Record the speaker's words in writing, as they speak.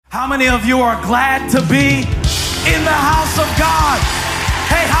How many of you are glad to be in the house of God?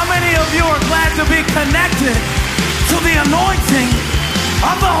 Hey, how many of you are glad to be connected to the anointing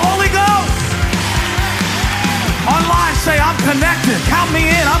of the Holy Ghost? Online, say, I'm connected. Count me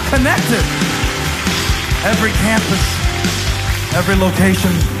in, I'm connected. Every campus, every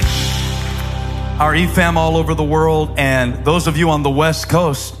location, our eFam all over the world, and those of you on the West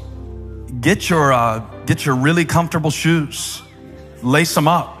Coast, get your really comfortable shoes, lace them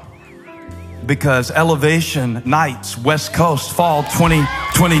up, because Elevation Nights West Coast Fall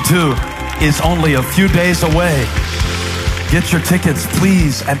 2022 is only a few days away. Get your tickets,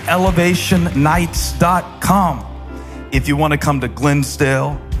 please, at elevationnights.com. If you want to come to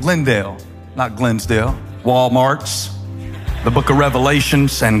Glendale, not Glensdale, Walmart's, the Book of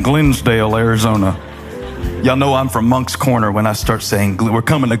Revelations, and Glensdale, Arizona. Y'all know I'm from Monk's Corner when I start saying we're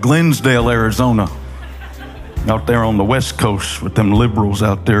coming to Glensdale, Arizona. Out there on the West Coast with them liberals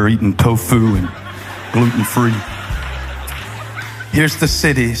out there eating tofu and gluten-free. Here's the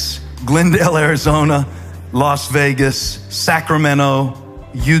cities: Glendale, Arizona, Las Vegas, Sacramento,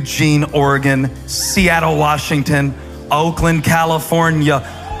 Eugene, Oregon, Seattle, Washington, Oakland, California.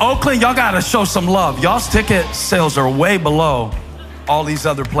 Oakland, y'all gotta show some love. Y'all's ticket sales are way below all these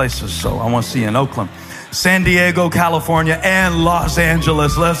other places, so I want to see you in Oakland. San Diego, California, and Los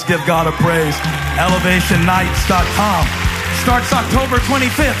Angeles. Let's give God a praise. ElevationNights.com. Starts October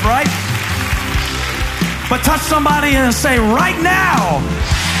 25th, right? But touch somebody and say, right now,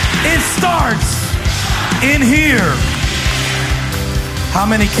 it starts in here. How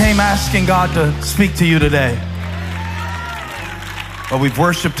many came asking God to speak to you today? Well, we've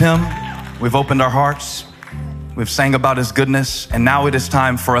worshiped Him. We've opened our hearts. We've sang about His goodness. And now it is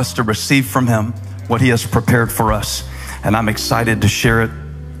time for us to receive from Him what He has prepared for us. And I'm excited to share it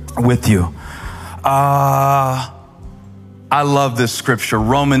with you. I love this scripture,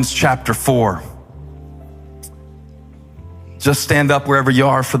 Romans chapter 4. Just stand up wherever you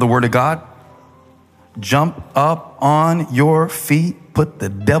are for the word of God. Jump up on your feet. Put the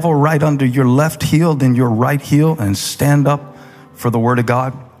devil right under your left heel, then your right heel, and stand up for the word of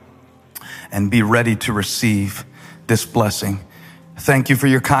God. And be ready to receive this blessing. Thank you for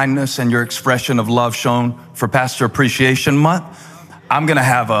your kindness and your expression of love shown for Pastor Appreciation Month. I'm going to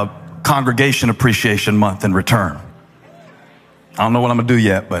have a Congregation Appreciation Month in return. I don't know what I'm going to do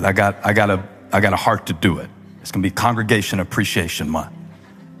yet, but I got a heart to do it. It's going to be Congregation Appreciation Month.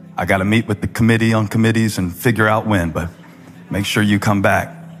 I got to meet with the committee on committees and figure out when, but make sure you come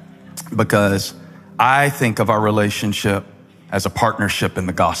back, because I think of our relationship as a partnership in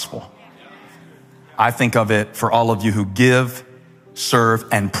the gospel. I think of it for all of you who give, serve,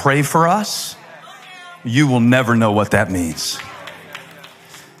 and pray for us. You will never know what that means.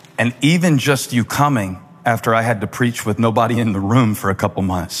 And even just you coming after I had to preach with nobody in the room for a couple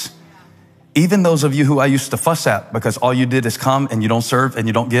months, even those of you who I used to fuss at because all you did is come and you don't serve and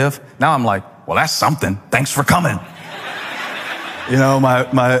you don't give, now I'm like, well, that's something. Thanks for coming. You know,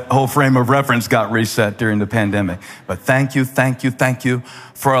 my whole frame of reference got reset during the pandemic. But thank you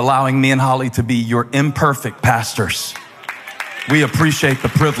for allowing me and Holly to be your imperfect pastors. We appreciate the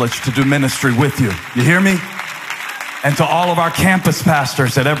privilege to do ministry with you. You hear me? And to all of our campus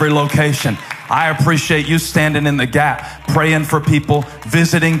pastors at every location, I appreciate you standing in the gap, praying for people,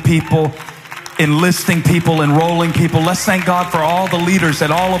 visiting people, enlisting people, enrolling people. Let's thank God for all the leaders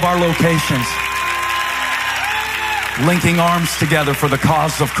at all of our locations, linking arms together for the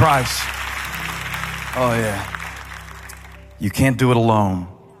cause of Christ. Oh yeah. You can't do it alone,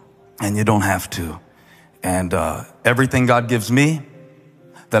 and you don't have to. And everything God gives me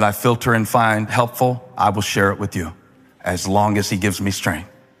that I filter and find helpful, I will share it with you as long as He gives me strength.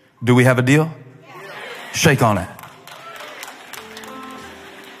 Do we have a deal? Shake on it.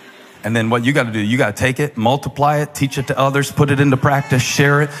 And then what you got to do, you got to take it, multiply it, teach it to others, put it into practice,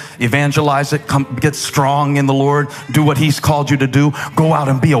 share it, evangelize it, come get strong in the Lord, do what He's called you to do. Go out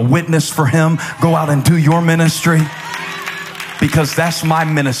and be a witness for Him. Go out and do your ministry, because that's my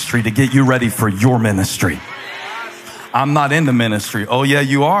ministry, to get you ready for your ministry. I'm not in the ministry. Oh yeah,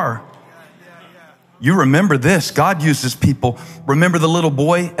 you are. You remember this. God uses people. Remember the little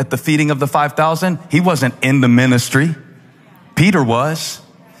boy at the feeding of the 5,000? He wasn't in the ministry. Peter was.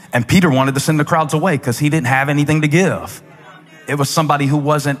 And Peter wanted to send the crowds away because he didn't have anything to give. It was somebody who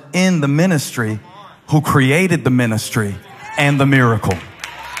wasn't in the ministry who created the ministry and the miracle.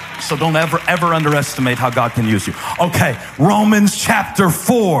 So don't ever underestimate how God can use you. Okay, Romans chapter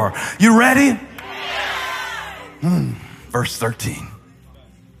 4. You ready? Verse 13.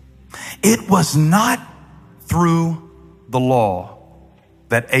 It was not through the law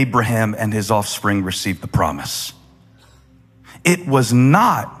that Abraham and his offspring received the promise. It was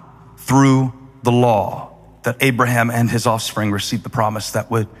not through the law that Abraham and his offspring received the promise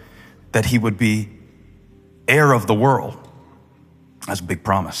that he would be heir of the world. That's a big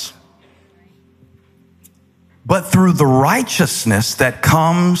promise. But through the righteousness that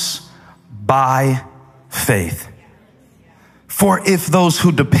comes by faith. For if those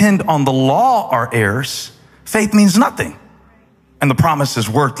who depend on the law are heirs, faith means nothing, and the promise is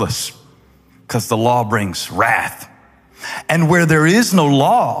worthless, because the law brings wrath. And where there is no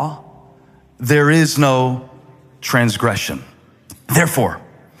law, there is no transgression. Therefore,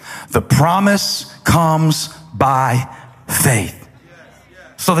 the promise comes by faith,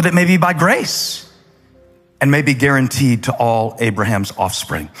 so that it may be by grace and may be guaranteed to all Abraham's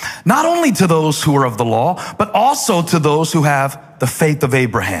offspring. Not only to those who are of the law, but also to those who have the faith of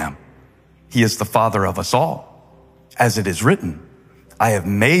Abraham. He is the father of us all. As it is written, I have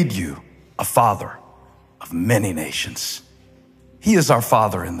made you a father of many nations. He is our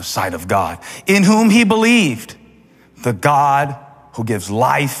father in the sight of God, in whom he believed, the God who gives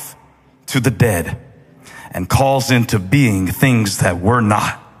life to the dead and calls into being things that were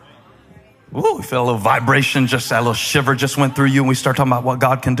not. Ooh, we feel a little vibration, just that little shiver just went through you, and we start talking about what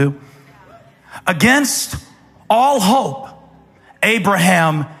God can do. Against all hope,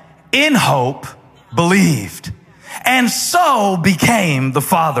 Abraham in hope believed, and so became the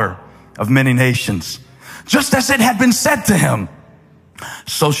father of many nations. Just as it had been said to him,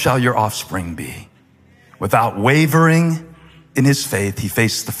 so shall your offspring be. Without wavering in his faith, he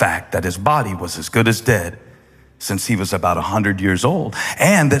faced the fact that his body was as good as dead, since he was about 100 years old,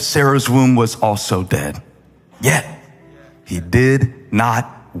 and that Sarah's womb was also dead. Yet he did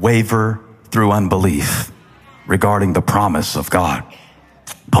not waver through unbelief regarding the promise of God,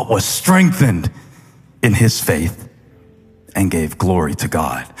 but was strengthened in his faith and gave glory to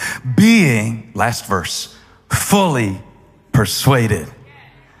God, being, last verse, fully persuaded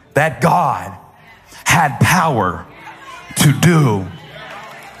that God had power to do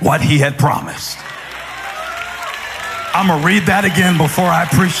what he had promised. I'm going to read that again before I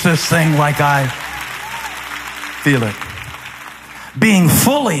preach this thing like I feel it. Being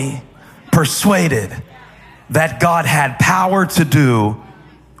fully persuaded that God had power to do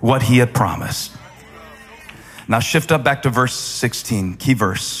what he had promised. Now shift up back to verse 16, key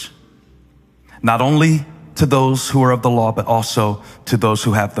verse. Not only to those who are of the law, but also to those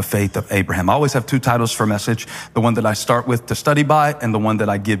who have the faith of Abraham. I always have two titles for a message, the one that I start with to study by, and the one that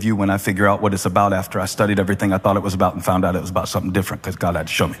I give you when I figure out what it's about after I studied everything I thought it was about and found out it was about something different because God had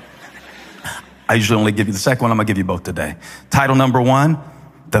to show me. I usually only give you the second one. I'm going to give you both today. Title number one,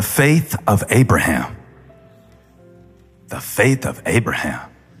 the faith of Abraham. The faith of Abraham.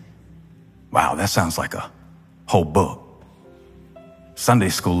 Wow, that sounds like a whole book. Sunday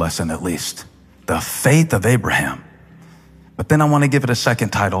school lesson at least. The faith of Abraham. But then I want to give it a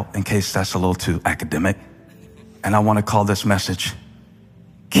second title in case that's a little too academic. And I want to call this message,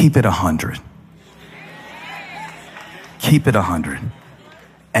 Keep It 100. Keep It 100.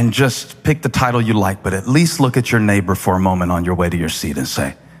 And just pick the title you like, but at least look at your neighbor for a moment on your way to your seat and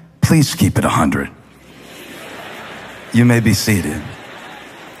say, please keep it 100. You may be seated.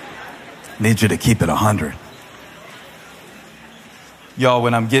 Need you to keep it 100. Y'all,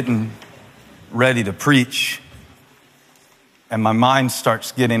 when I'm getting ready to preach and my mind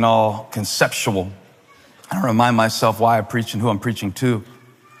starts getting all conceptual, I remind myself why I preach and who I'm preaching to.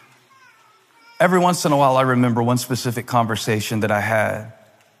 Every once in a while, I remember one specific conversation that I had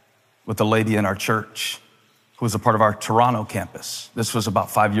with a lady in our church who was a part of our Toronto campus. This was about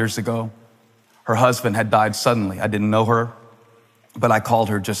 5 years ago. Her husband had died suddenly. I didn't know her, but I called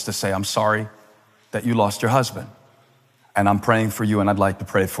her just to say, I'm sorry that you lost your husband. And I'm praying for you, and I'd like to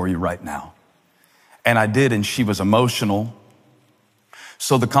pray for you right now. And I did, and she was emotional.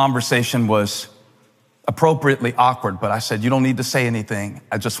 So the conversation was appropriately awkward, but I said, you don't need to say anything.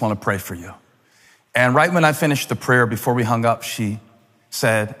 I just want to pray for you. And right when I finished the prayer, before we hung up, she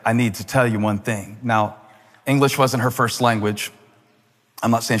said, I need to tell you one thing. Now, English wasn't her first language.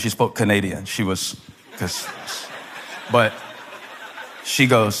 I'm not saying she spoke Canadian. But she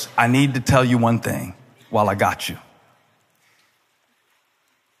goes, I need to tell you one thing while I got you.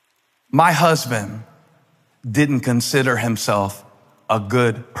 My husband didn't consider himself a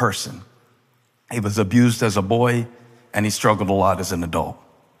good person. He was abused as a boy, and he struggled a lot as an adult.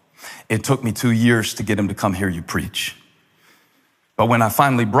 It took me 2 years to get him to come hear you preach. But when I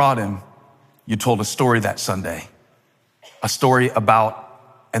finally brought him, you told a story that Sunday, a story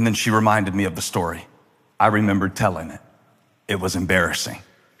about, and then she reminded me of the story. I remembered telling it. It was embarrassing.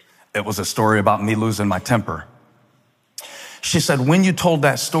 It was a story about me losing my temper. She said, when you told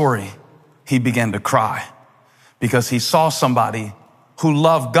that story, he began to cry because he saw somebody who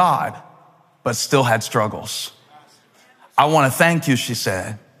loved God, but still had struggles. I want to thank you, she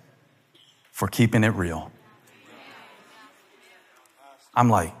said, for keeping it real. I'm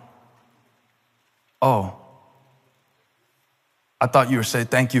like, oh, I thought you were saying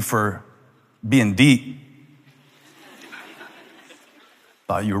thank you for being deep.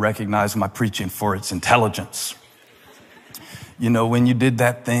 Thought you recognized my preaching for its intelligence. You know, when you did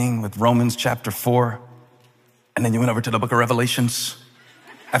that thing with Romans chapter 4, and then you went over to the book of Revelations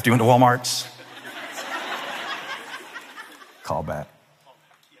after you went to Walmart's. Call back.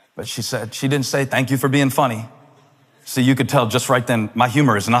 But she said, she didn't say thank you for being funny. See, you could tell just right then, my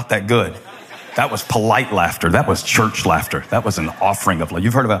humor is not that good. That was polite laughter. That was church laughter. That was an offering of love.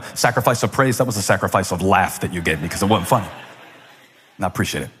 You've heard of a sacrifice of praise. That was a sacrifice of laugh that you gave me because it wasn't funny. And I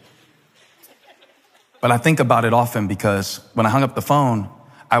appreciate it. But I think about it often because when I hung up the phone,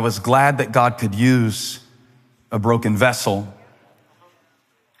 I was glad that God could use a broken vessel.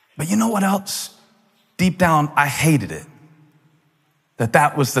 But you know what else? Deep down, I hated it.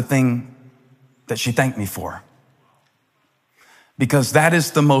 That was the thing that she thanked me for. Because that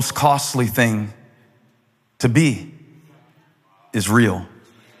is the most costly thing to be, is real.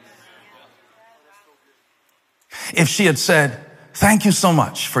 If she had said, thank you so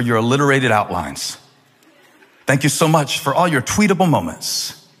much for your alliterated outlines. Thank you so much for all your tweetable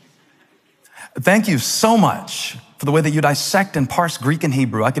moments. Thank you so much for the way that you dissect and parse Greek and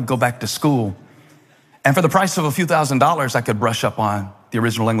Hebrew. I could go back to school. And for the price of a few $1,000s, I could brush up on the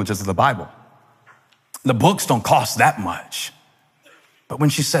original languages of the Bible. The books don't cost that much. But when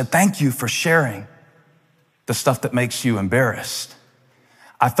she said, thank you for sharing the stuff that makes you embarrassed,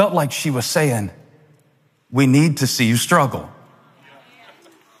 I felt like she was saying, we need to see you struggle.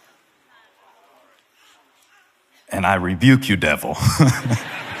 And I rebuke you, devil.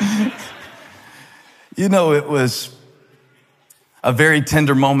 You know, it was a very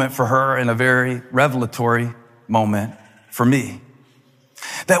tender moment for her and a very revelatory moment for me.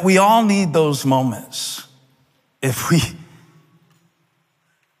 That we all need those moments if we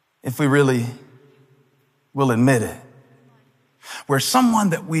really will admit it. Where someone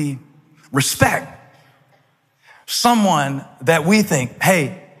that we respect, someone that we think,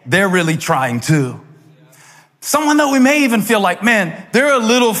 hey, they're really trying too. Someone that we may even feel like, man, they're a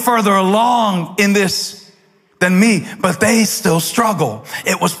little further along in this than me, but they still struggle.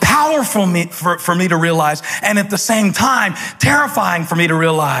 It was powerful for me to realize, and at the same time, terrifying for me to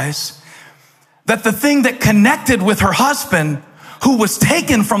realize that the thing that connected with her husband, who was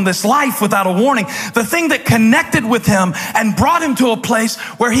taken from this life without a warning, the thing that connected with him and brought him to a place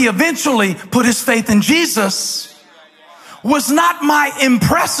where he eventually put his faith in Jesus, was not my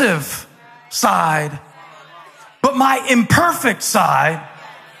impressive side, but my imperfect side,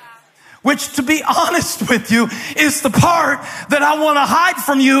 which, to be honest with you, is the part that I want to hide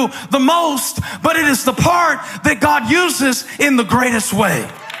from you the most, but it is the part that God uses in the greatest way.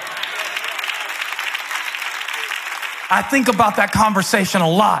 I think about that conversation a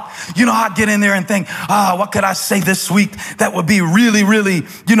lot. You know, I get in there and think, what could I say this week that would be really, really,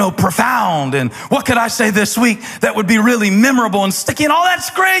 profound? And what could I say this week that would be really memorable and sticky? And all that's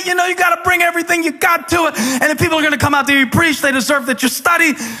great. You know, you got to bring everything you got to it. And if people are going to come out there, you preach, they deserve that you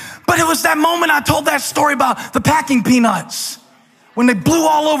study. But it was that moment I told that story about the packing peanuts. When they blew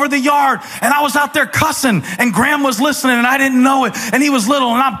all over the yard and I was out there cussing and Graham was listening and I didn't know it and he was little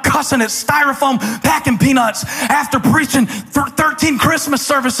and I'm cussing at styrofoam packing peanuts after preaching 13 Christmas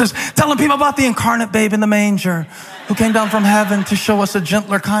services, telling people about the incarnate babe in the manger who came down from heaven to show us a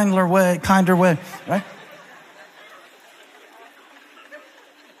gentler, kinder way, right?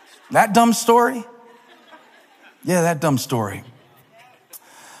 That dumb story? Yeah, that dumb story.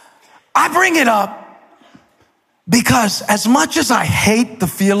 I bring it up because as much as I hate the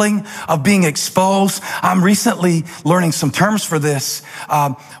feeling of being exposed, I'm recently learning some terms for this.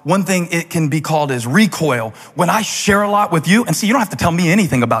 One thing it can be called is recoil. When I share a lot with you, and see, you don't have to tell me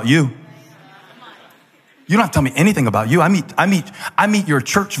anything about you. You don't have to tell me anything about you. I meet your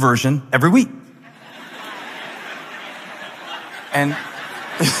church version every week. And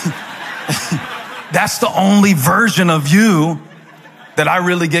that's the only version of you that I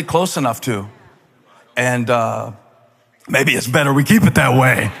really get close enough to. And maybe it's better we keep it that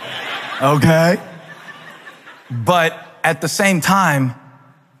way, okay? But at the same time,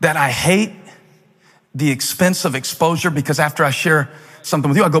 that I hate the expense of exposure, because after I share something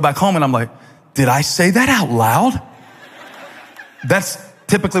with you, I go back home and I'm like, did I say that out loud? That's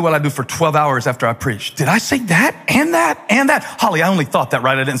typically what I do for 12 hours after I preach. Did I say that and that and that? Holly, I only thought that,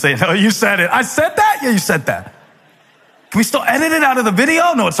 right? I didn't say it. No, you said it. I said that? Yeah, you said that. Can we still edit it out of the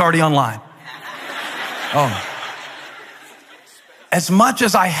video? No, it's already online. Oh. As much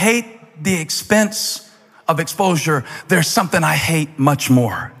as I hate the expense of exposure, there's something I hate much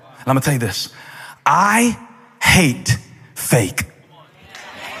more. And I'm gonna tell you this. I hate fake.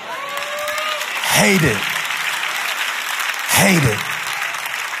 Hate it. Hate it.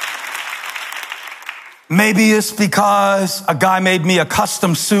 Maybe it's because a guy made me a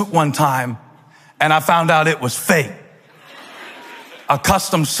custom suit one time and I found out it was fake. A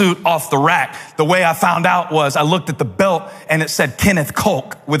custom suit off the rack. The way I found out was I looked at the belt and it said Kenneth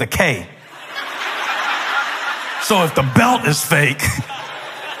Koch with a K. So if the belt is fake,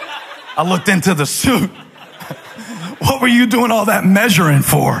 I looked into the suit. What were you doing all that measuring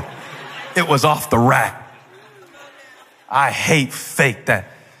for? It was off the rack. I hate fake.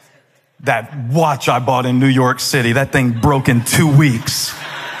 That watch I bought in New York City, that thing broke in 2 weeks.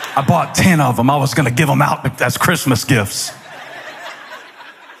 I bought 10 of them. I was going to give them out as Christmas gifts.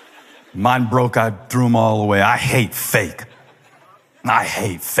 Mine broke. I threw them all away. I hate fake. I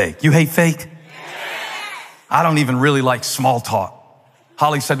hate fake. You hate fake? I don't even really like small talk.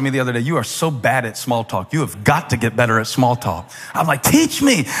 Holly said to me the other day, you are so bad at small talk. You have got to get better at small talk. I'm like, teach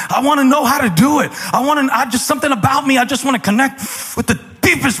me. I want to know how to do it. I just something about me. I just want to connect with the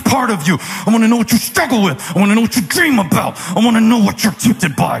deepest part of you. I want to know what you struggle with. I want to know what you dream about. I want to know what you're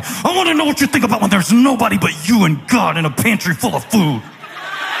tempted by. I want to know what you think about when there's nobody but you and God in a pantry full of food.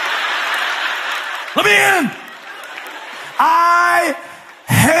 Let me in. I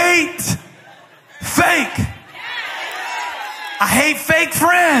hate fake. I hate fake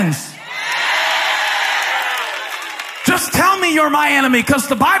friends. Just tell me you're my enemy, because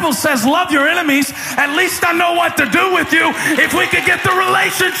the Bible says love your enemies. At least I know what to do with you. If we could get the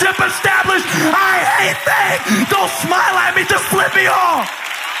relationship established, I hate fake. Don't smile at me, just flip me off.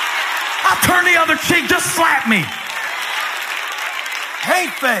 I'll turn the other cheek, just slap me.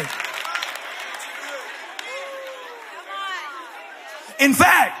 Hate fake. In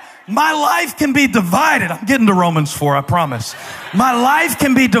fact, my life can be divided. I'm getting to Romans 4, I promise. My life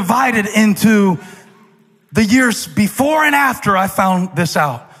can be divided into the years before and after I found this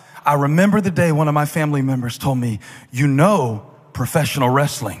out. I remember the day one of my family members told me, you know, professional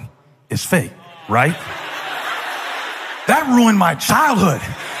wrestling is fake, right? That ruined my childhood.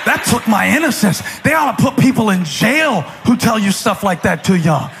 That took my innocence. They ought to put people in jail who tell you stuff like that too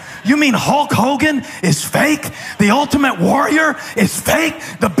young. You mean Hulk Hogan is fake? The Ultimate Warrior is fake?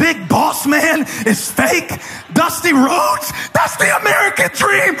 The Big Boss Man is fake? Dusty Rhodes? That's the American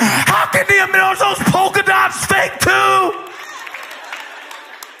dream. How can those polka dots fake too?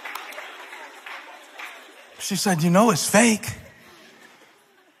 She said, you know it's fake.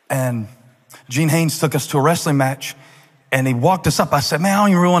 And Gene Haynes took us to a wrestling match and he walked us up. I said, man, I don't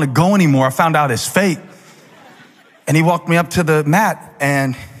even really want to go anymore. I found out it's fake. And he walked me up to the mat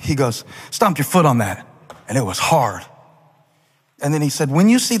and he goes, stomp your foot on that. And it was hard. And then he said, when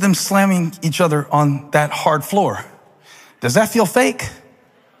you see them slamming each other on that hard floor, does that feel fake?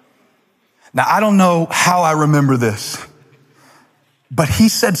 Now, I don't know how I remember this, but he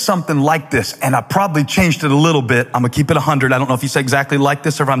said something like this, and I probably changed it a little bit. I'm gonna keep it 100. I don't know if he said exactly like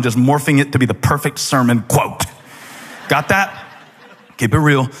this or if I'm just morphing it to be the perfect sermon quote. Got that? Keep it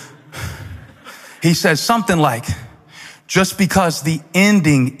real. He says something like, just because the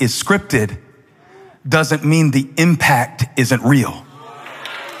ending is scripted doesn't mean the impact isn't real.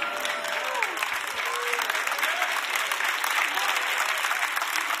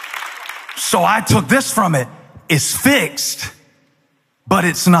 So I took this from it. It's fixed, but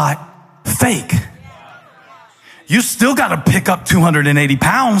it's not fake. You still got to pick up 280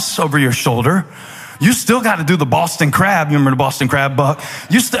 pounds over your shoulder. You still got to do the Boston Crab. You remember the Boston Crab, Buck?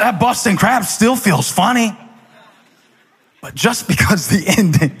 That Boston Crab still feels funny. But just because the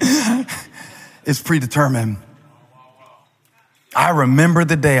ending is predetermined, I remember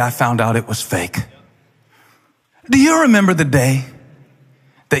the day I found out it was fake. Do you remember the day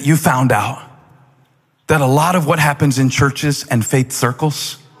that you found out that a lot of what happens in churches and faith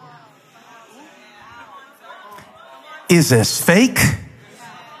circles is as fake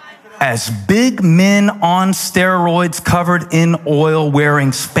as big men on steroids covered in oil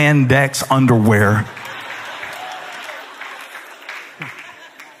wearing spandex underwear?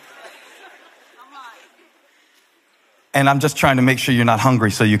 And I'm just trying to make sure you're not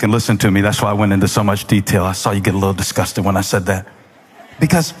hungry so you can listen to me. That's why I went into so much detail. I saw you get a little disgusted when I said that.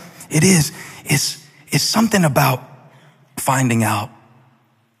 Because it's something about finding out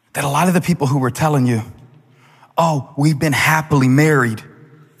that a lot of the people who were telling you, oh, we've been happily married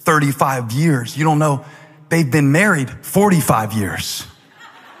 35 years. You don't know, they've been married 45 years.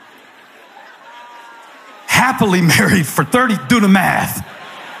 Happily married for 30, do the math.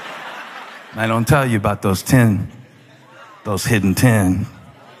 I don't tell you about those 10 Those hidden 10.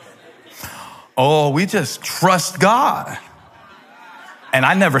 Oh, we just trust God. And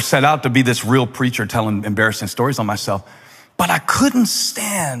I never set out to be this real preacher telling embarrassing stories on myself, but I couldn't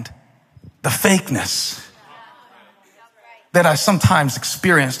stand the fakeness that I sometimes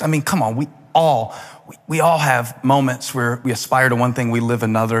experienced. I mean, come on, we all have moments where we aspire to one thing, we live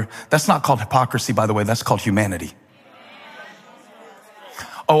another. That's not called hypocrisy, by the way. That's called humanity.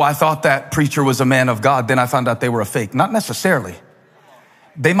 Oh, I thought that preacher was a man of God. Then I found out they were a fake. Not necessarily.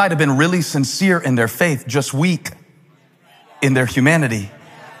 They might have been really sincere in their faith, just weak in their humanity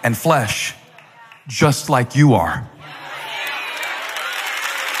and flesh, just like you are.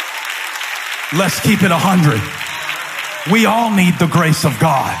 Let's keep it 100. We all need the grace of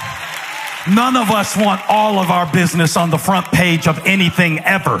God. None of us want all of our business on the front page of anything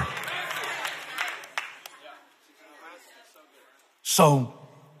ever. So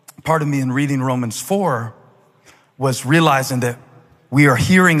part of me in reading Romans 4 was realizing that we are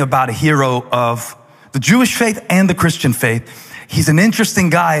hearing about a hero of the Jewish faith and the Christian faith. He's an interesting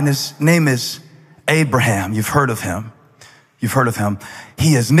guy, and his name is Abraham. You've heard of him. You've heard of him.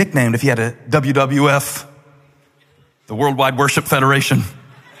 He is nicknamed, if he had a WWF, the Worldwide Worship Federation.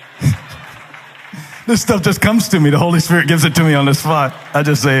 This stuff just comes to me. The Holy Spirit gives it to me on the spot. I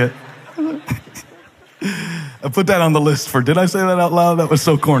just say it. I put that on the list for, did I say that out loud? That was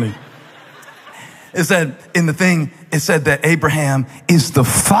so corny. It said in the thing, it said that Abraham is the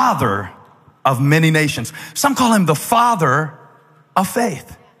father of many nations. Some call him the father of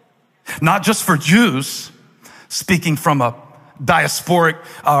faith. Not just for Jews, speaking from a diasporic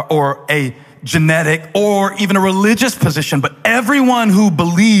or a genetic or even a religious position, but everyone who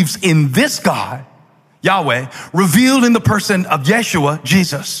believes in this God, Yahweh, revealed in the person of Yeshua,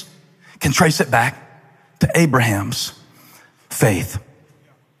 Jesus, can trace it back to Abraham's faith.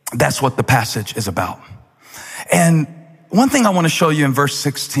 That's what the passage is about. And one thing I want to show you in verse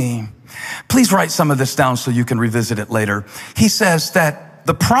 16, please write some of this down so you can revisit it later. He says that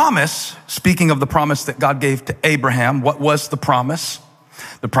the promise, speaking of the promise that God gave to Abraham, what was the promise?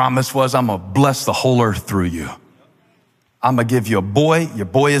 The promise was, I'm going to bless the whole earth through you. I'm going to give you a boy. Your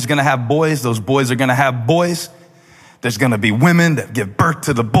boy is going to have boys. Those boys are going to have boys. There's going to be women that give birth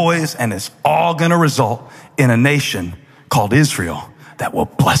to the boys, and it's all going to result in a nation called Israel that will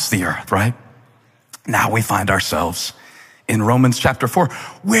bless the earth, right? Now we find ourselves in Romans chapter 4,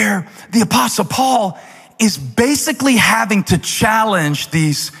 where the Apostle Paul is basically having to challenge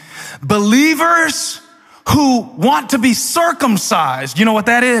these believers who want to be circumcised. You know what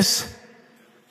that is?